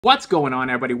What's going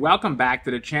on, everybody? Welcome back to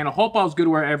the channel. Hope all's good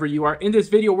wherever you are. In this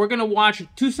video, we're going to watch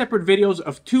two separate videos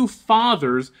of two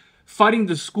fathers fighting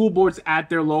the school boards at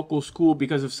their local school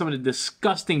because of some of the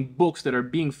disgusting books that are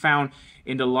being found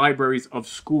in the libraries of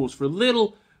schools for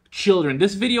little children.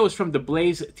 This video is from The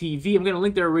Blaze TV. I'm going to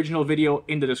link their original video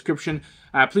in the description.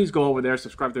 Please go over there,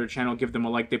 subscribe to their channel, give them a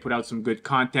like. They put out some good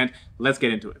content. Let's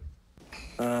get into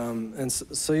it.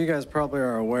 So you guys probably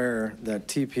are aware that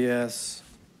TPS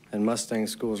and Mustang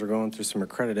schools are going through some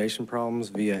accreditation problems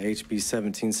via HB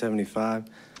 1775.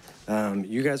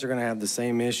 You guys are going to have the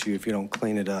same issue if you don't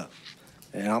clean it up.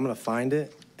 And I'm going to find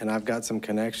it, and I've got some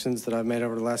connections that I've made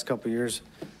over the last couple of years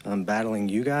battling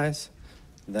you guys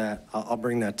that I'll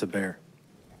bring that to bear.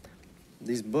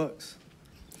 These books.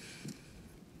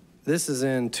 This is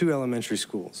in 2 elementary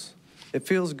schools. It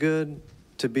Feels Good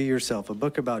to Be Yourself, a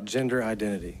book about gender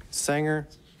identity. Sanger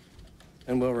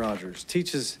and Will Rogers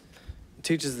teaches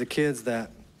the kids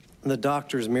that the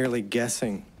doctor is merely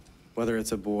guessing whether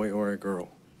it's a boy or a girl.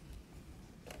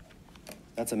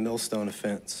 That's a millstone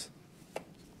offense.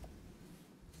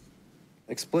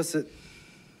 Explicit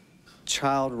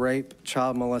child rape,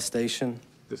 child molestation.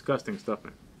 Disgusting stuff,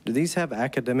 man. Do these have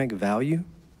academic value?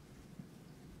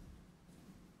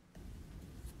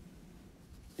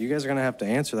 You guys are going to have to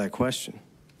answer that question.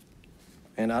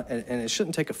 And it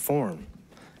shouldn't take a form.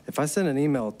 If I send an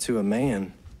email to a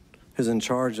man who's in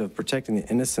charge of protecting the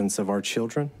innocence of our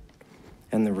children,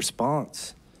 and the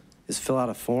response is fill out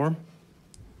a form,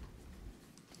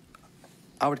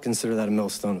 I would consider that a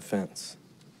millstone offense.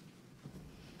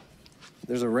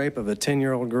 There's a rape of a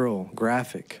 10-year-old girl,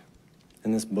 graphic,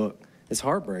 in this book. It's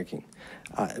heartbreaking.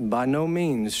 By no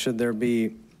means should there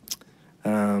be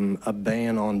a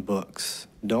ban on books.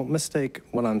 Don't mistake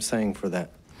what I'm saying for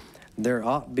that. There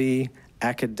ought to be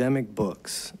academic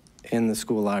books in the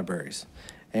school libraries.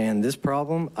 And this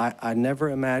problem, I never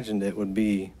imagined it would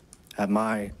be at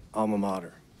my alma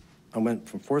mater. I went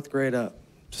from 4th grade up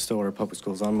to Stillwater Public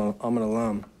Schools. I'm an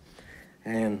alum.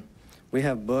 And we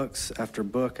have books after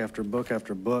book after book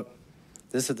after book.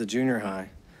 This at the junior high.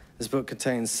 This book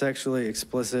contains sexually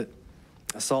explicit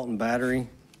assault and battery.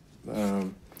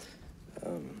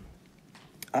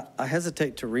 I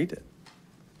hesitate to read it.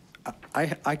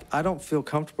 I don't feel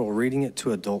comfortable reading it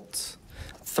to adults.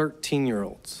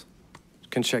 13-year-olds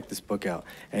can check this book out.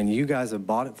 And you guys have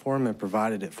bought it for them and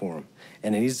provided it for them.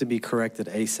 And it needs to be corrected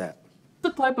ASAP. The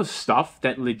type of stuff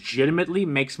that legitimately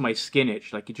makes my skin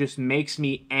itch. Like, it just makes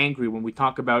me angry when we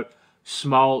talk about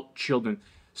small children.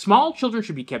 Small children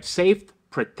should be kept safe,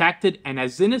 protected, and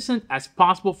as innocent as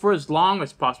possible for as long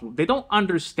as possible. They don't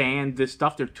understand this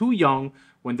stuff. They're too young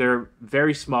when they're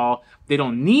very small. They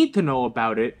don't need to know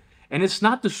about it. And it's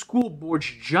not the school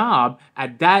board's job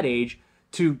at that age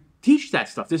to teach that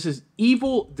stuff. This is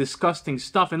evil, disgusting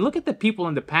stuff. And look at the people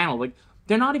in the panel. Like,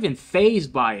 they're not even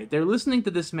fazed by it. They're listening to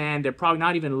this man. They're probably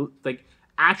not even, like,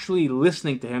 actually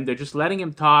listening to him. They're just letting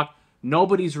him talk.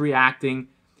 Nobody's reacting.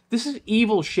 This is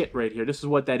evil shit right here. This is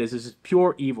what that is. This is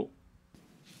pure evil.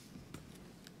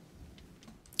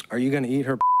 Are you going to eat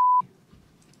her?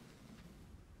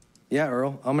 Yeah,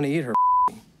 Earl, I'm going to eat her.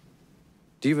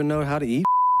 Do you even know how to eat?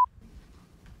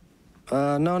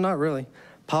 No, not really.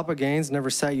 Papa Gaines never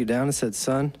sat you down and said,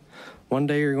 son, one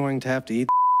day you're going to have to eat.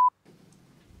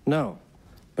 No,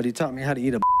 but he taught me how to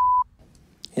eat a.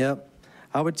 Yep,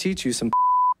 I would teach you some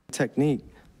technique,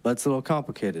 but it's a little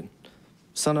complicated.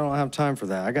 Son, I don't have time for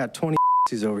that. I got 20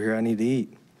 over here I need to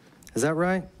eat. Is that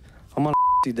right? I'm on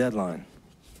a deadline.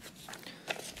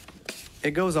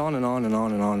 It goes on and on and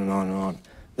on and on and on and on.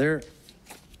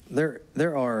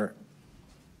 There are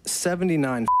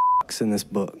 79 in this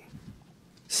book.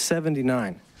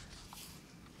 79.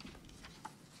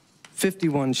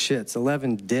 51 shits,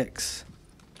 11 dicks,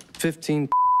 15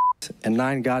 and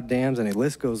 9 goddams, and a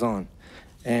list goes on.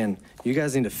 And you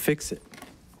guys need to fix it.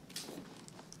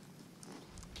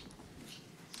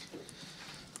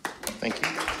 Thank you.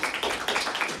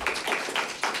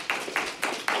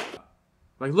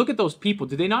 Like, look at those people.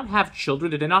 Did they not have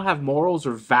children? Did they not have morals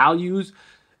or values?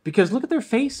 Because look at their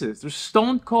faces. They're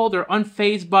stone cold. They're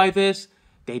unfazed by this.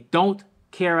 They don't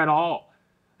care at all.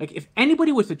 Like, if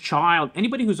anybody with a child,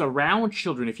 anybody who's around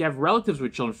children, if you have relatives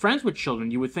with children, friends with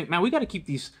children, you would think, man, we got to keep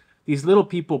these little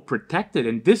people protected,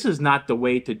 and this is not the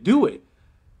way to do it.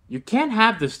 You can't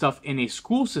have this stuff in a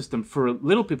school system for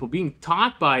little people being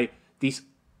taught by these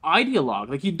ideologues.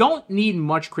 Like, you don't need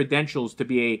much credentials to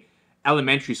be a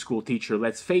elementary school teacher,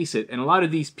 let's face it. And a lot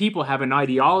of these people have an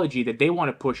ideology that they want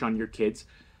to push on your kids,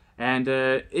 and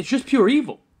it's just pure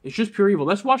evil. It's just pure evil.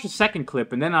 Let's watch the second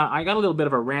clip, and then I got a little bit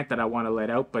of a rant that I want to let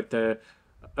out, but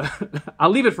I'll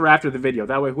leave it for after the video.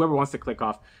 That way, whoever wants to click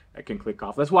off can click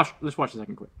off. Let's watch the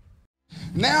second clip.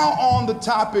 Now on the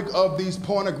topic of these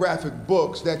pornographic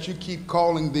books that you keep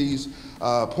calling these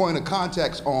point of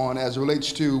contacts on as it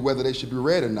relates to whether they should be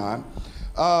read or not.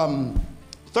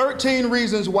 13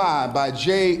 Reasons Why by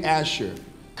Jay Asher,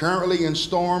 currently in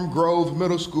Storm Grove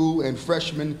Middle School and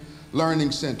Freshman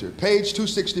Learning Center. Page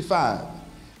 265.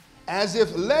 As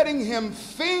if letting him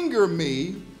finger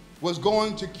me was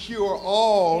going to cure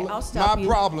all my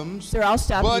problems. Sir, I'll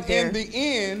stop you there. But in the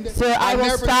end, sir, I will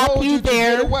never stop told you you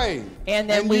there, to get away. And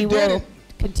then we will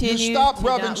continue. You stopped to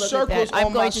rubbing not look circles at that. on my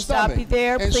I'm going to stop stomach. you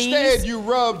there, please. Instead, you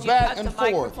rubbed Would you back cut and the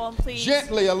forth, microphone, please?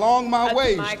 gently along my Cut the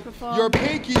waist. microphone. Your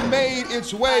pinky made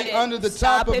its way under the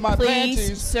Stop top of it, my please.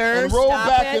 panties Sir, and rolled stop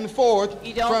back it. and forth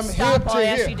You don't from stop, hip I'll to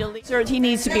ask hip. you to leave. Sir, he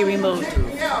needs to be removed. Check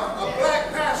me out, a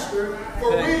black pastor,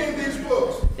 for reading these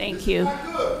books. Thank you.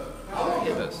 Good. I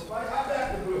like this.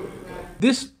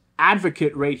 This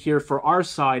advocate right here for our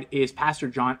side is Pastor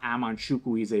John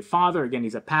Amanchukwu. He's a father. Again,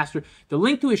 he's a pastor. The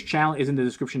link to his channel is in the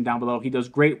description down below. He does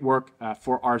great work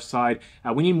for our side.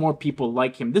 We need more people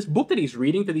like him. This book that he's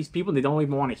reading to these people, they don't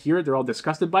even want to hear it. They're all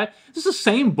disgusted by it. This is the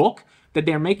same book that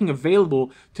they're making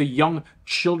available to young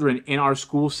children in our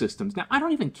school systems. Now, I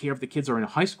don't even care if the kids are in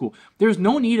high school. There's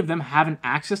no need of them having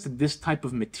access to this type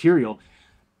of material.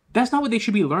 That's not what they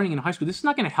should be learning in high school. This is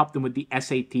not going to help them with the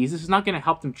SATs. This is not going to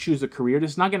help them choose a career.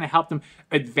 This is not going to help them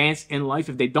advance in life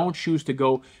if they don't choose to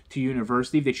go to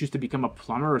university, if they choose to become a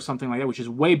plumber or something like that, which is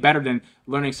way better than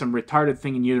learning some retarded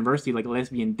thing in university like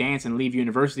lesbian dance and leave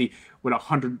university with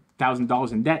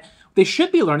 $100,000 in debt. They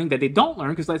should be learning that they don't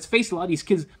learn, because let's face it, a lot of these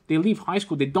kids, they leave high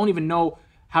school, they don't even know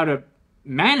how to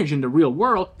manage in the real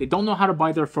world. They don't know how to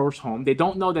buy their first home. They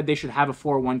don't know that they should have a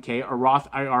 401k, a Roth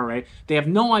IRA. They have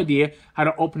no idea how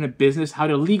to open a business, how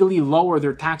to legally lower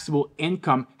their taxable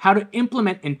income, how to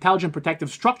implement intelligent protective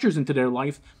structures into their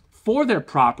life for their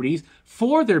properties,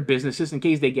 for their businesses in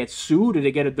case they get sued or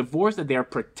they get a divorce, that they are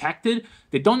protected.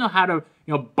 They don't know how to,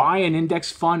 buy an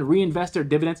index fund, reinvest their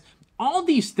dividends. All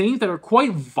these things that are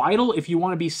quite vital if you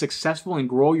want to be successful and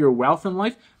grow your wealth in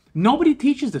life. Nobody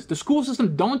teaches this. The school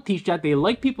system don't teach that. They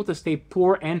like people to stay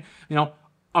poor and,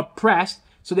 oppressed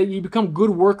so that you become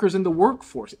good workers in the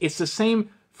workforce. It's the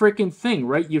same freaking thing,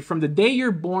 right? From the day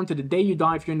you're born to the day you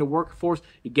die, if you're in the workforce,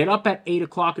 you get up at 8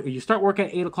 o'clock, or you start work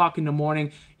at 8 o'clock in the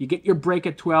morning, you get your break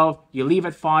at 12, you leave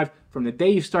at 5. From the day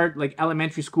you start, like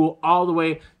elementary school, all the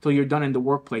way till you're done in the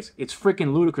workplace. It's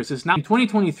freaking ludicrous. It's not, in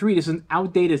 2023, this is an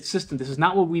outdated system. This is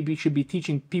not what we should be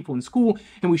teaching people in school,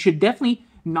 and we should definitely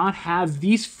not have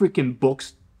these freaking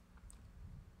books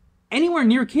anywhere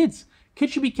near kids.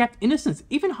 Kids should be kept innocent.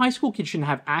 Even high school kids shouldn't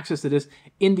have access to this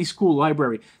in the school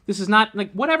library. This is not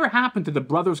like whatever happened to the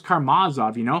brothers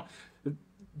Karamazov,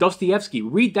 Dostoevsky.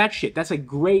 Read that shit. That's a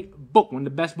great book, one of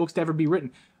the best books to ever be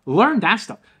written. Learn that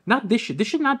stuff. Not this shit. This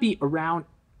should not be around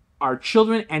our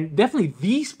children, and definitely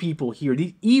these people here,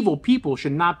 these evil people,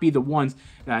 should not be the ones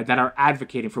that are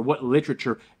advocating for what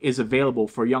literature is available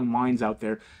for young minds out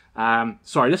there.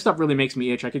 Sorry, this stuff really makes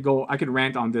me itch. I could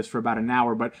rant on this for about an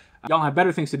hour, but y'all have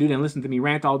better things to do than listen to me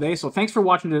rant all day. So thanks for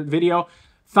watching the video.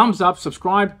 Thumbs up,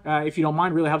 subscribe if you don't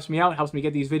mind. Really helps me out. Helps me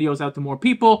get these videos out to more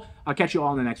people. I'll catch you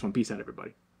all in the next one. Peace out,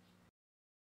 everybody.